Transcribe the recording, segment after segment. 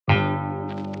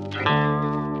Hey,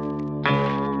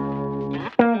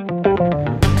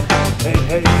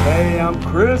 I'm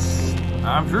Chris.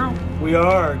 I'm Drew. We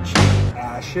are Cheap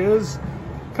Ashes,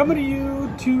 coming to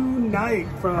you tonight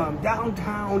from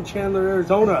downtown Chandler,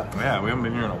 Arizona. Yeah, we haven't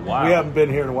been here in a while. We haven't been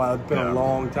here in a while. It's been a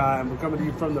long time. We're coming to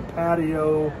you from the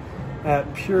patio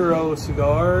at Puro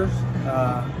Cigar.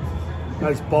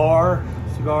 Nice bar,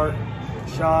 cigar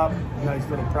shop, nice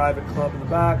little private club in the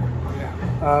back.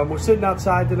 We're sitting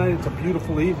outside tonight. It's a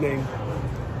beautiful evening,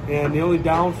 and the only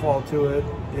downfall to it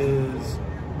is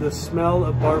the smell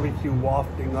of barbecue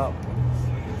wafting up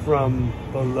from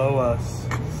below us.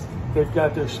 They've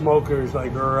got their smokers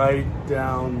like right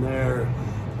down there,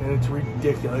 and it's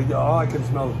ridiculous. Oh, I can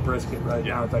smell the brisket right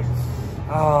now. It's like,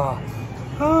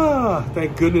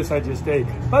 thank goodness I just ate.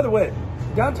 By the way,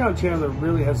 downtown Chandler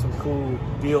really has some cool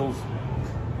deals,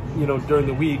 you know, during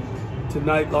the week.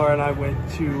 Tonight, Laura and I went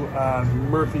to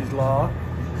Murphy's Law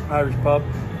Irish Pub.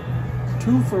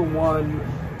 2-for-1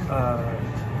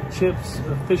 chips,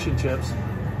 fish and chips.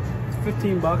 It's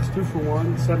 $15, 2 for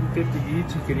 1, $7.50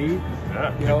 each. You can eat.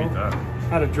 Yeah, you can't know, beat that.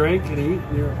 had a drink and eat.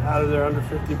 You're out of there under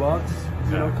 $50.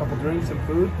 You know, a couple drinks and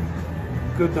food.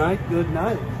 Good night, good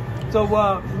night. So,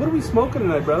 what are we smoking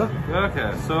tonight, brother?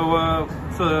 Okay, so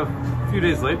it's a few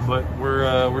days late, but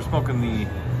we're smoking the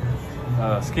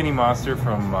Skinny Monster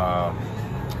from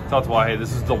Tatuaje.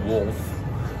 This is the Wolf.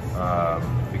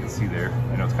 You can see there.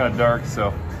 I know it's kind of dark,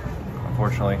 so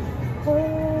unfortunately.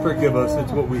 Forgive us,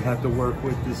 it's what we have to work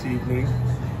with this evening.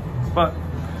 But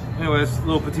anyways,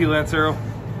 little Petit Lancero.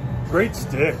 Great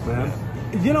stick, man.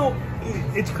 You know,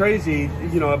 it's crazy.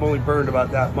 You know, I've only burned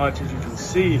about that much, as you can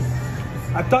see.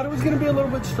 I thought it was going to be a little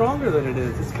bit stronger than it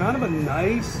is. It's kind of a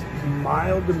nice,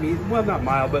 mild to medium, well, not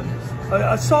mild, but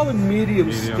a solid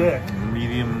medium stick.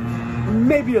 Medium.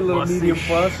 Maybe a little plus-ish. medium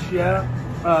plus, yeah.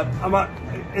 I'm not,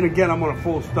 and again, I'm on a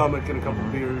full stomach and a couple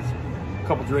beers, a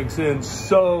couple drinks in.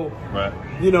 So,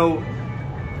 you know,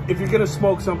 if you're going to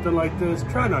smoke something like this,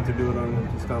 try not to do it on an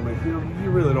empty stomach. You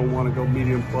really don't want to go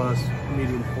medium plus,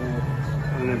 medium full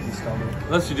on an empty stomach.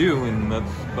 Unless you do, and that's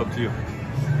up to you.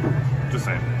 Just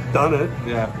saying. Done it.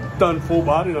 Yeah. Done full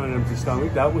bodied on an empty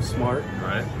stomach. That was smart.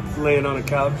 Right. Laying on a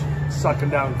couch, sucking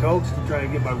down cokes to try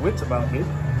and get my wits about me.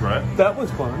 Right. That was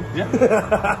fun. Yeah.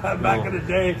 Back in the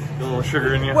day. A little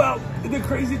sugar in you. Well, the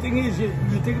crazy thing is, you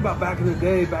think about back in the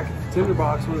day, back at the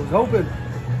Tinderbox when it was open,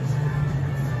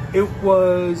 it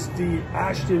was the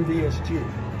Ashton VSG.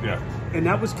 Yeah. And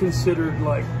that was considered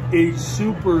like a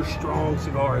super strong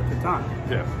cigar at the time.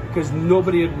 Yeah. Because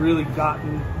nobody had really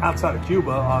gotten, outside of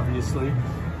Cuba, obviously,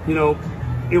 you know,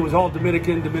 it was all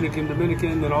Dominican,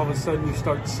 then all of a sudden you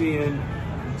start seeing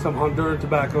some Honduran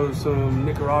tobacco, some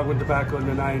Nicaraguan tobacco in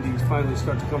the 90s finally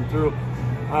start to come through.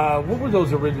 What were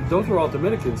those original? Those were all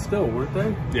Dominican still, weren't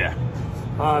they? Yeah.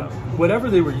 Whatever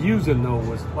they were using, though,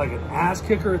 was like an ass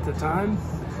kicker at the time.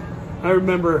 I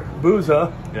remember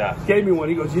Booza gave me one.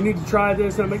 He goes, "You need to try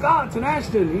this." And I'm like, "Oh, it's an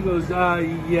Ashton." He goes,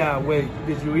 "Yeah, wait,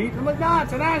 did you eat?" I'm like, "Nah,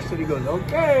 it's an Ashton." He goes,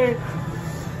 "Okay."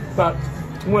 About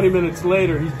 20 minutes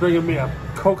later, he's bringing me a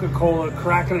Coca-Cola,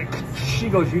 cracking it. She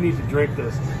goes, "You need to drink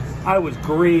this." I was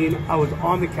green. I was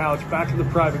on the couch, back in the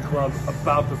private club,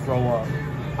 about to throw up.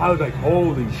 I was like,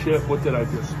 "Holy shit, what did I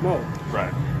just smoke?"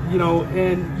 Right. You know,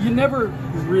 and you never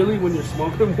really, when you're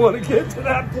smoking, want to get to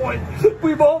that point.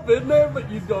 We've all been there,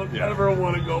 but you don't ever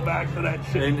want to go back to that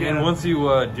shit again. And once you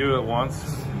do it once,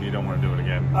 you don't want to do it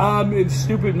again. And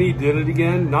Stupid Me did it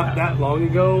again, not that long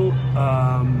ago.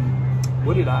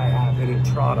 What did I have? An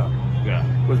Entrada.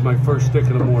 Yeah. Was my first stick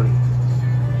in the morning.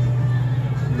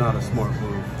 Not a smart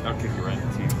move. I'll kick you right in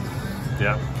the teeth.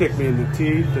 Yeah. Kicked me in the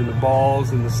teeth, and the balls,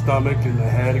 and the stomach, and the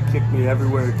head. It kicked me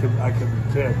everywhere I could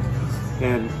be kicked.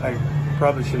 And I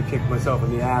probably should have kicked myself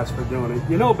in the ass for doing it.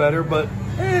 You know better, but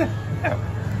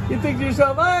you think to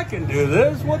yourself, I can do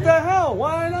this. What the hell?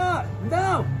 Why not?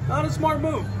 No, not a smart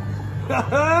move.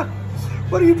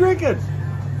 What are you drinking?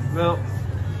 Well,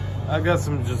 I've got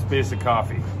some just basic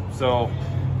coffee. So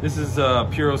this is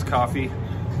Puro's coffee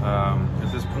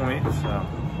at this point.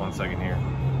 One second here.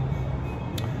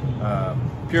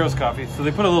 Puro's coffee. So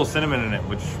they put a little cinnamon in it,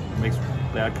 which makes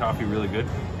that coffee really good.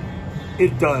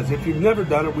 It does. If you've never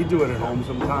done it, we do it at home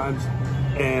sometimes.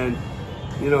 And,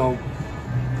 you know,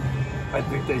 I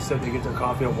think they said they get their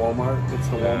coffee at Walmart. It's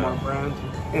the Walmart brand.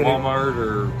 And Walmart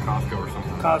or Costco or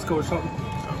something. Costco or something.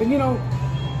 And, you know,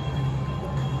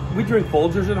 we drink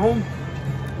Folgers at home,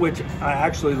 which I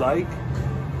actually like.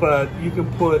 But you can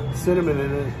put cinnamon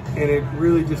in it, and it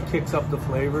really just kicks up the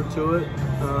flavor to it.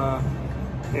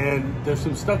 And there's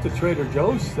some stuff that Trader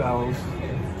Joe's sells,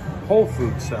 Whole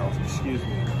Foods sells, excuse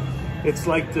me. It's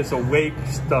like this awake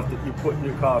stuff that you put in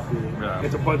your coffee. Yeah.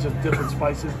 It's a bunch of different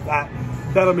spices.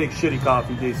 That'll make shitty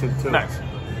coffee decent too. Nice.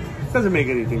 Doesn't make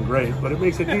anything great, but it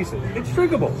makes it decent. It's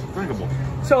drinkable. Drinkable.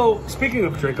 So, speaking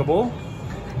of drinkable,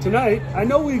 tonight, I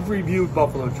know we've reviewed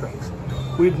Buffalo Trace.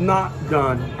 We've not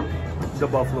done the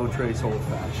Buffalo Trace Old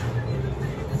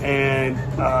Fashioned. And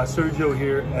Sergio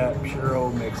here at Puro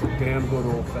makes a damn good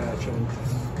Old Fashioned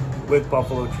with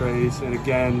Buffalo Trace. And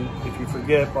again, if you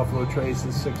forget, Buffalo Trace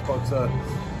is $6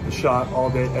 a shot all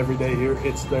day, every day here.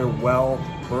 It's their well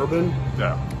bourbon.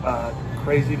 Yeah.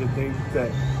 Crazy to think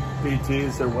that BT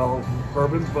is their well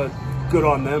bourbon, but good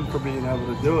on them for being able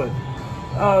to do it.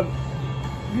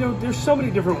 You know, there's so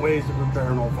many different ways to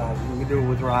prepare an old fashioned. You can do it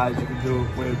with rye, you can do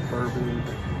it with bourbon.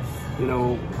 You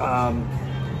know,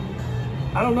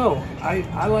 I don't know.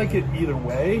 I like it either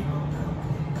way.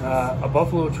 A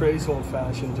Buffalo Trace old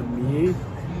fashioned to me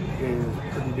is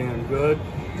pretty damn good.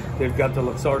 They've got the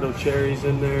Luxardo cherries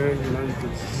in there. You know, you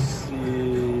can see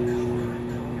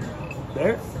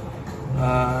there.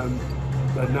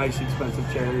 The nice expensive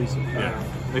cherries. Yeah,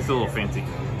 makes it a little fancy.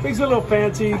 Makes it a little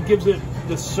fancy. Gives it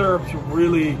the syrup's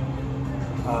really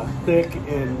thick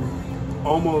and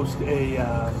almost a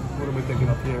what am I thinking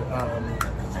up here?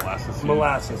 Molasses.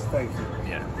 Molasses. Thank you.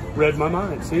 Yeah. Read my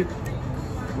mind. See,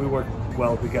 we work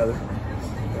well together.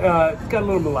 It's got a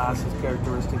little molasses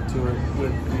characteristic to it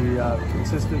with the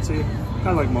consistency, kind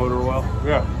of like motor oil.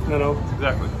 Yeah. You know.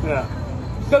 Exactly. Yeah.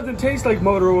 Doesn't taste like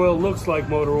motor oil, looks like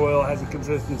motor oil, has the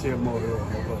consistency of motor oil,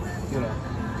 but, you know.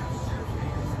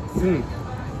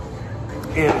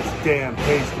 And it's damn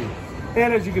tasty.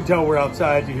 And as you can tell, we're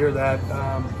outside, you hear that.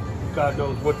 God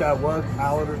knows what that was,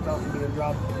 pallet or something being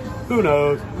dropped. Who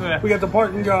knows? Yeah. We got the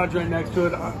parking garage right next to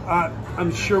it.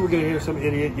 I'm sure we're going to hear some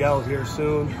idiot yell here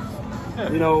soon. Yeah.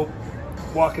 You know,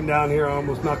 walking down here, I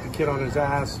almost knocked a kid on his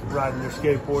ass, riding their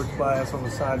skateboards by us on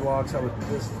the sidewalks. I was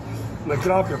pissed. I'm like,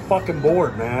 get off your fucking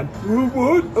board, man.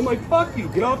 What? I'm like, fuck you,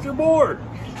 get off your board.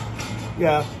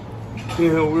 Yeah.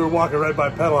 You know, we were walking right by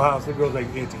Pedal House. The girl's like,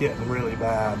 it's getting really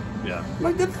bad. Yeah. I'm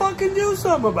like, then fucking do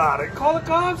something about it. Call the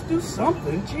cops, do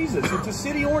something. Jesus, it's a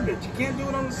city ordinance. You can't do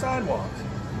it on the sidewalks.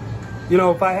 You know,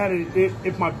 if I had it,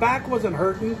 if my back wasn't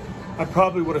hurting, I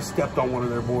probably would have stepped on one of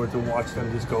their boards and watched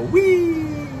them just go, wee!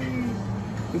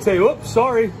 And say, oops,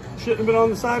 sorry. Shouldn't have been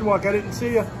on the sidewalk. I didn't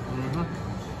see you.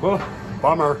 Well,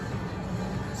 bummer.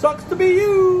 Sucks to be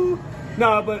you.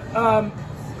 No, but a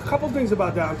couple things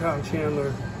about downtown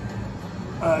Chandler.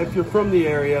 If you're from the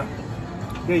area,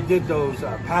 they did those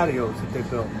patios that they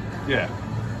built. Yeah.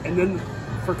 And then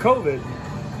for COVID,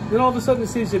 then all of a sudden the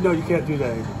city said, no, you can't do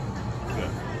that anymore. Yeah.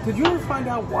 Did you ever find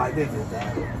out why they did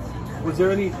that? Was there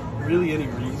really any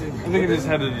reason? I think it just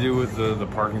had to do with the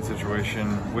parking situation,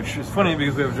 which is funny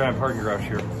because we have a giant parking garage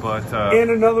here. But and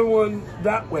another one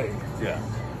that way. yeah.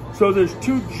 So there's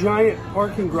two giant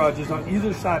parking garages on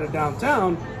either side of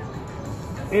downtown,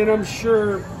 and I'm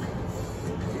sure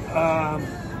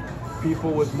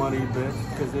people with money bitched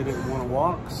because they didn't want to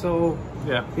walk. So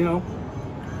Yeah. you know,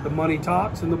 the money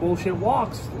talks and the bullshit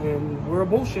walks, and we're a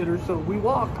bullshitter, so we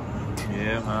walk.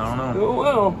 Yeah, I don't know.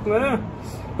 Oh, well, yeah.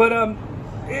 But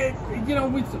you know,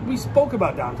 we spoke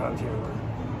about downtown Chandler,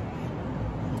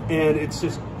 and it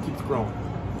just keeps growing.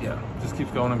 Yeah, just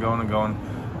keeps going and going and going.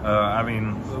 I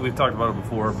mean, we've talked about it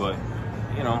before, but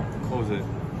you know, what was it?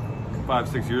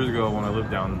 5-6 years ago when I lived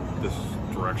down this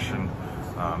direction,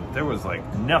 there was like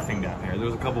nothing down here. There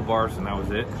was a couple bars and that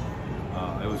was it.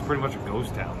 It was pretty much a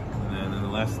ghost town. And then in the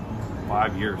last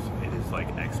 5 years, it has like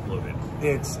exploded.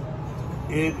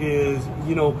 It is,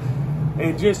 you know,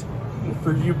 and just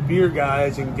for you beer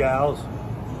guys and gals,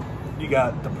 you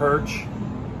got the Perch,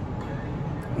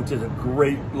 which is a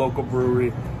great local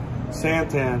brewery.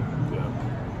 Santan.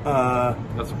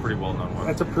 That's a pretty well-known one.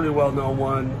 That's a pretty well-known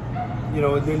one. You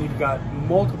know, and then you've got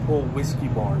multiple whiskey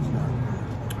bars now.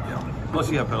 Yeah. Plus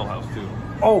you have Pedal House too.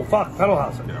 Oh, fuck, Pedal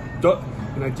House. Yeah. Duh.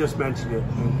 And I just mentioned it,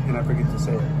 and I forget to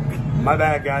say it. My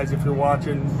bad, guys. If you're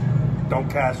watching, don't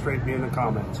castrate me in the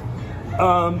comments.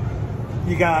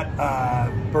 You got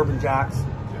Bourbon Jacks.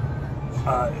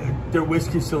 Their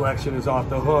whiskey selection is off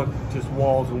the hook. Just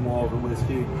walls and walls of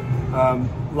whiskey.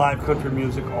 Live country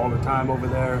music all the time over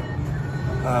there.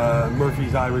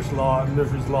 Murphy's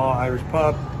Law Irish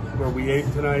Pub, where we ate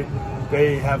tonight.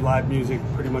 They have live music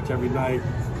pretty much every night.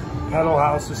 Pedal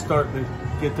House is starting to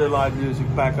get their live music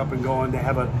back up and going. They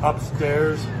have an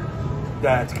upstairs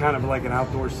that's kind of like an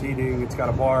outdoor seating. It's got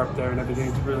a bar up there and everything.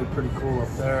 It's really pretty cool up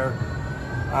there.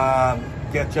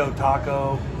 Get Joe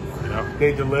Taco. Yeah.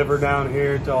 They deliver down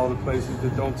here to all the places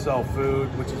that don't sell food,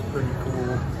 which is pretty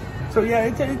cool. So yeah,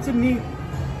 it's a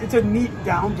neat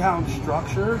downtown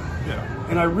structure. Yeah.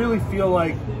 And I really feel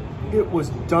like it was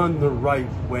done the right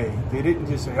way. They didn't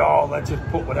just say, oh, let's just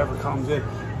put whatever comes in.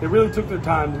 They really took their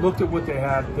time, looked at what they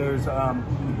had. There's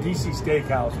DC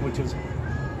Steakhouse, which is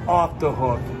off the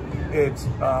hook. It's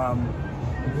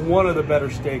one of the better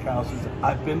steakhouses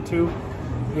I've been to.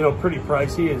 You know, pretty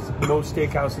pricey as most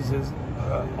steakhouses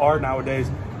are nowadays,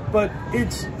 but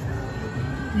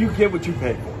you get what you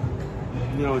pay for.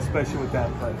 You know, especially with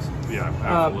that place. Yeah,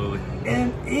 absolutely.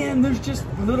 And there's just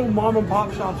little mom and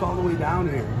pop shops all the way down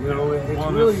here. You know,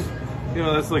 it's really, you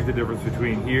know, that's like the difference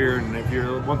between here and if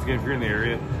you're in the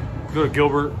area, go to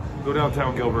Gilbert, go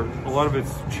downtown Gilbert. A lot of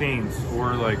it's chains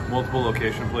or like multiple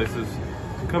location places.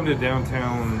 Come to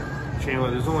downtown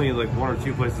Chandler, there's only like 1 or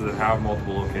 2 places that have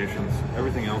multiple locations.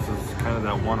 Everything else is kind of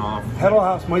that one-off. Pedal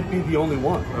House might be the only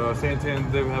one.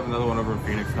 Santan, they have another one over in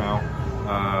Phoenix now.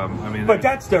 I mean, but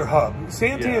that's their hub.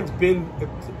 Santan's been.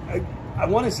 I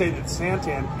want to say that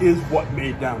Santan is what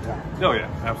made downtown. Oh yeah,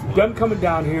 absolutely. Them coming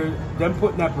down here, them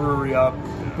putting that brewery up,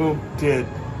 boom, did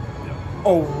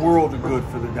a world of good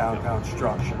for the downtown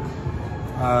structure.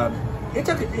 It's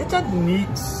a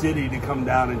neat city to come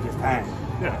down and just hang.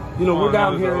 Yeah, you know, we're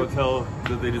down here. The hotel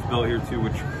that they just built here too,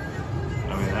 which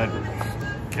I mean,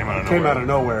 that came out of nowhere. Came out of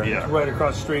nowhere. Yeah, right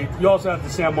across the street. You also have the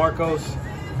San Marcos,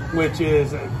 which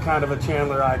is kind of a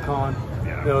Chandler icon.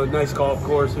 Yeah. You know, nice golf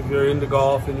course if you're into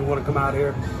golf and you want to come out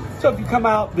here. So if you come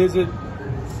out, visit,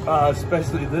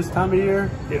 especially this time of year,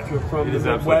 if you're from the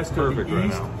Midwest or the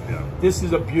East, this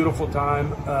is a beautiful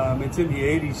time. It's in the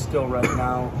 80s still right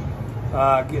now,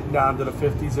 getting down to the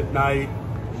 50s at night.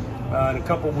 In a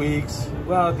couple weeks,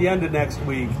 well, at the end of next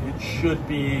week, it should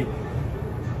be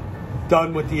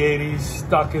done with the 80s,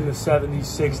 stuck in the 70s,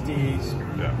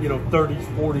 60s, you know, 30s,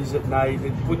 40s at night,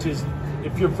 which is,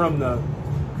 if you're from the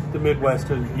Midwest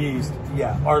or the East,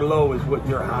 our low is what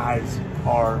your highs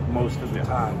are most of the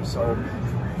time. So,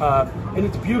 and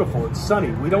it's beautiful. It's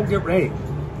sunny. We don't get rain.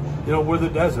 You know, we're the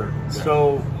desert.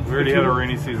 So we already had a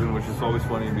rainy season, which is always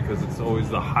funny because it's always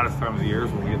the hottest time of the year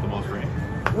is when we get the most rain.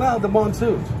 Well, the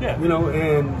monsoons. Yeah. You know,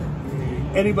 and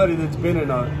anybody that's been in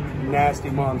a nasty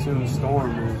monsoon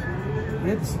storm,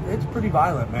 it's pretty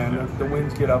violent, man. The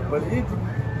winds get up, but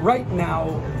right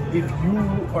now, if you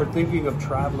are thinking of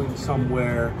traveling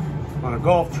somewhere on a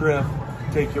golf trip,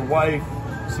 take your wife,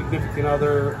 significant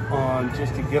other on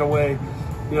just to get away,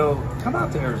 you know, come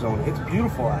out to Arizona. It's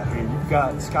beautiful out here. You've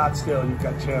got Scottsdale, you've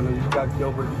got Chandler, you've got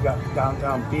Gilbert, you've got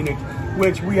downtown Phoenix,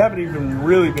 which we haven't even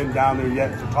really been down there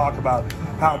yet to talk about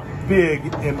how big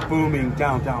and booming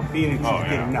downtown Phoenix is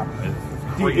getting now.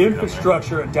 The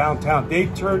infrastructure at downtown, they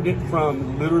turned it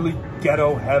from literally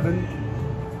ghetto heaven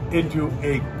into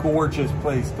a gorgeous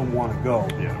place to want to go.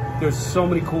 Yeah. There's so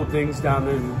many cool things down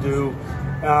there to do.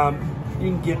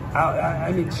 You can get out,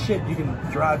 I mean, shit, you can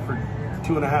drive for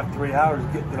 2.5, 3 hours,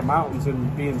 get to the mountains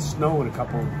and be in snow in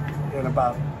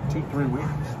about 2-3 weeks.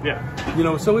 Yeah. You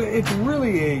know, so it's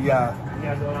really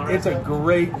it's a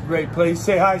great place.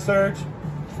 Say hi, Serge.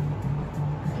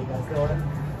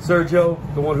 Sergio,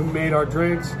 the one who made our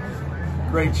drinks.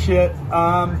 Great shit.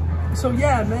 So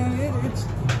yeah, man, it's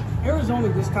Arizona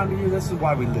this time of year. This is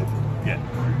why we live here.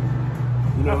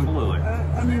 Yeah. You know, absolutely.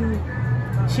 I mean,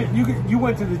 shit. You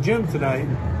went to the gym tonight.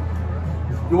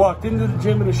 You walked into the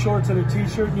gym in a shorts and a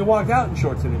t-shirt, and you walked out in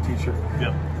shorts and a t-shirt.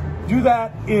 Yep. Do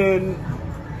that in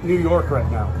New York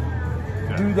right now.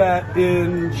 Yeah. Do that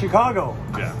in Chicago.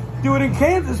 Yeah. Do it in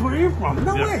Kansas, where you're from.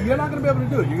 No yep. way, you're not going to be able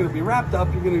to do it. You're going to be wrapped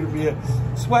up. You're going to be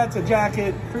sweats, a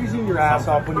jacket, freezing your ass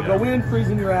off when you go in,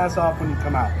 freezing your ass off when you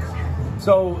come out.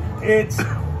 So it's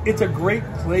a great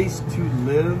place to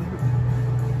live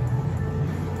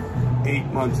 8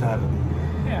 months out of the year.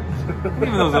 Yeah.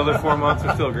 Even those other 4 months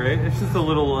are still great. It's just a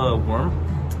little warm.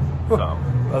 So.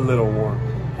 A little warm.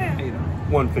 Yeah, you know.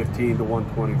 115 to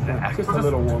 120. Yeah, just a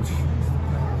little warm.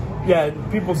 Yeah,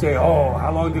 people say, "Oh,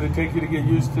 how long did it take you to get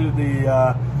used to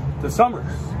the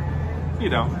summers?" You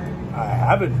don't. I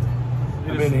haven't.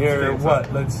 I've been here,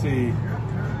 what, let's see,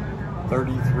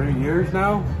 33 years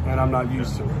now, and I'm not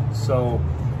used to it. So,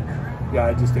 yeah,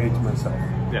 I just aged myself.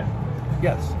 Yeah.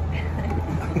 Yes.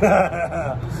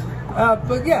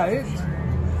 But yeah, it's,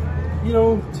 you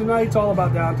know, tonight's all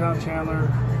about downtown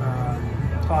Chandler,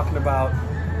 talking about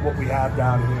what we have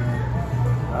down here.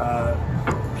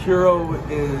 Puro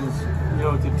is, you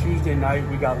know, it's a Tuesday night.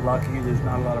 We got lucky. There's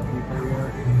not a lot of people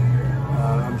here.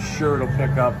 I'm sure it'll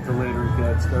pick up the later it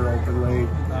gets. They're open late.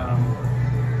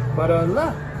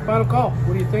 Final call.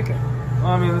 What are you thinking?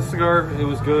 I mean, the cigar, it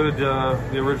was good.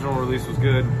 The original release was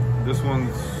good. This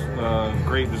one's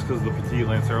great just because of the petite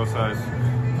Lancero size.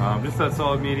 Just that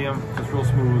solid medium, just real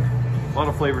smooth. A lot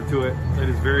of flavor to it. It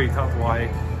is very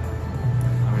Tatuaje.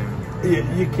 I mean,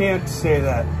 You can't say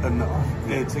that enough.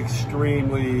 It's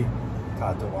extremely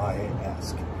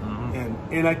Tatuaje-esque.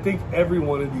 And I think every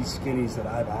one of these skinnies that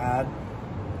I've had,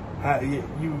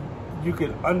 you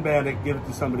could unband it, give it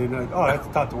to somebody, and they're like, oh, that's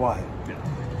Tatuaje. Yeah.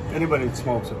 Anybody that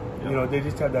smokes it, you know, they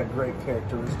just have that great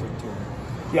characteristic to it.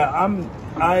 Yeah,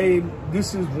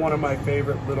 this is one of my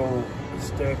favorite little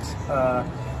sticks.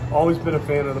 Always been a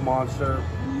fan of the Monster.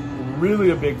 Really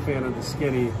a big fan of the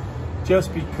Skinny,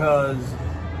 just because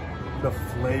the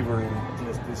flavor in it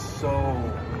just is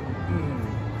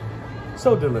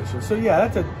so delicious. So yeah,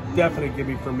 that's a definite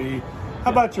gimme for me.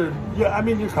 How about your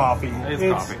coffee? It's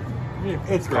coffee.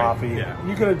 It's coffee. Yeah.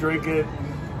 You're gonna drink it.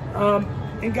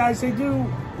 And guys,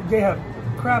 they have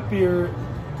craft beer,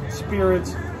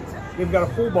 spirits. They've got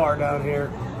a full bar down here.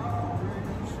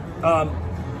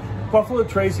 Buffalo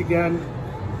Trace again.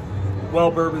 Well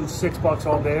bourbon, $6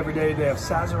 all day, every day. They have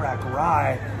Sazerac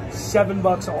Rye,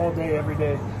 $7 all day, every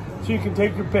day. So you can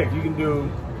take your pick. You can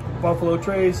do Buffalo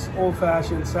Trace, Old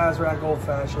Fashioned, Sazerac Old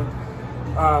Fashioned.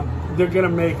 They're gonna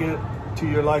make it to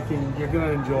your liking. You're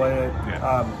gonna enjoy it.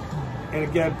 Yeah. And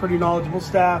again, pretty knowledgeable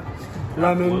staff.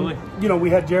 Absolutely. You know, we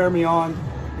had Jeremy on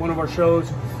one of our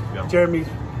shows. Yep. Jeremy's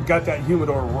got that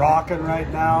humidor rocking right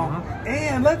now.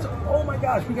 And oh my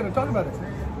gosh, we gotta talk about it.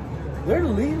 They're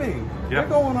leaving. Yep. They're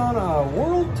going on a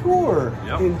world tour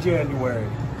in January.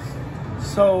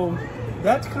 So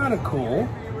that's kind of cool,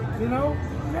 you know?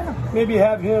 Yeah. Maybe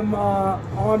have him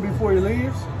on before he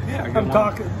leaves. Yeah, I'm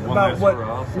talking about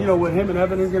what him and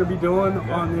Evan are going to be doing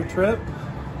on their trip.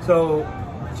 So,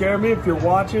 Jeremy, if you're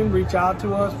watching, reach out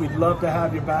to us. We'd love to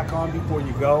have you back on before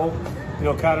you go. You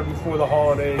know, kind of before the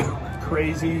holiday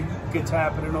crazy gets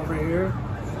happening over here.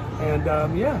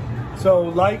 And yeah, so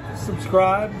like,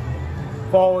 subscribe,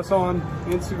 follow us on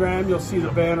Instagram. You'll see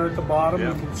the banner at the bottom.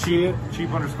 You can see it.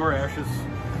 Cheap_ashes.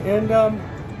 And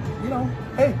you know,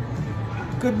 hey,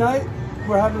 good night.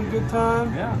 We're having a good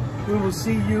time. Yeah. We will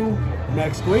see you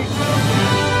next week.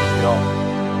 Y'all.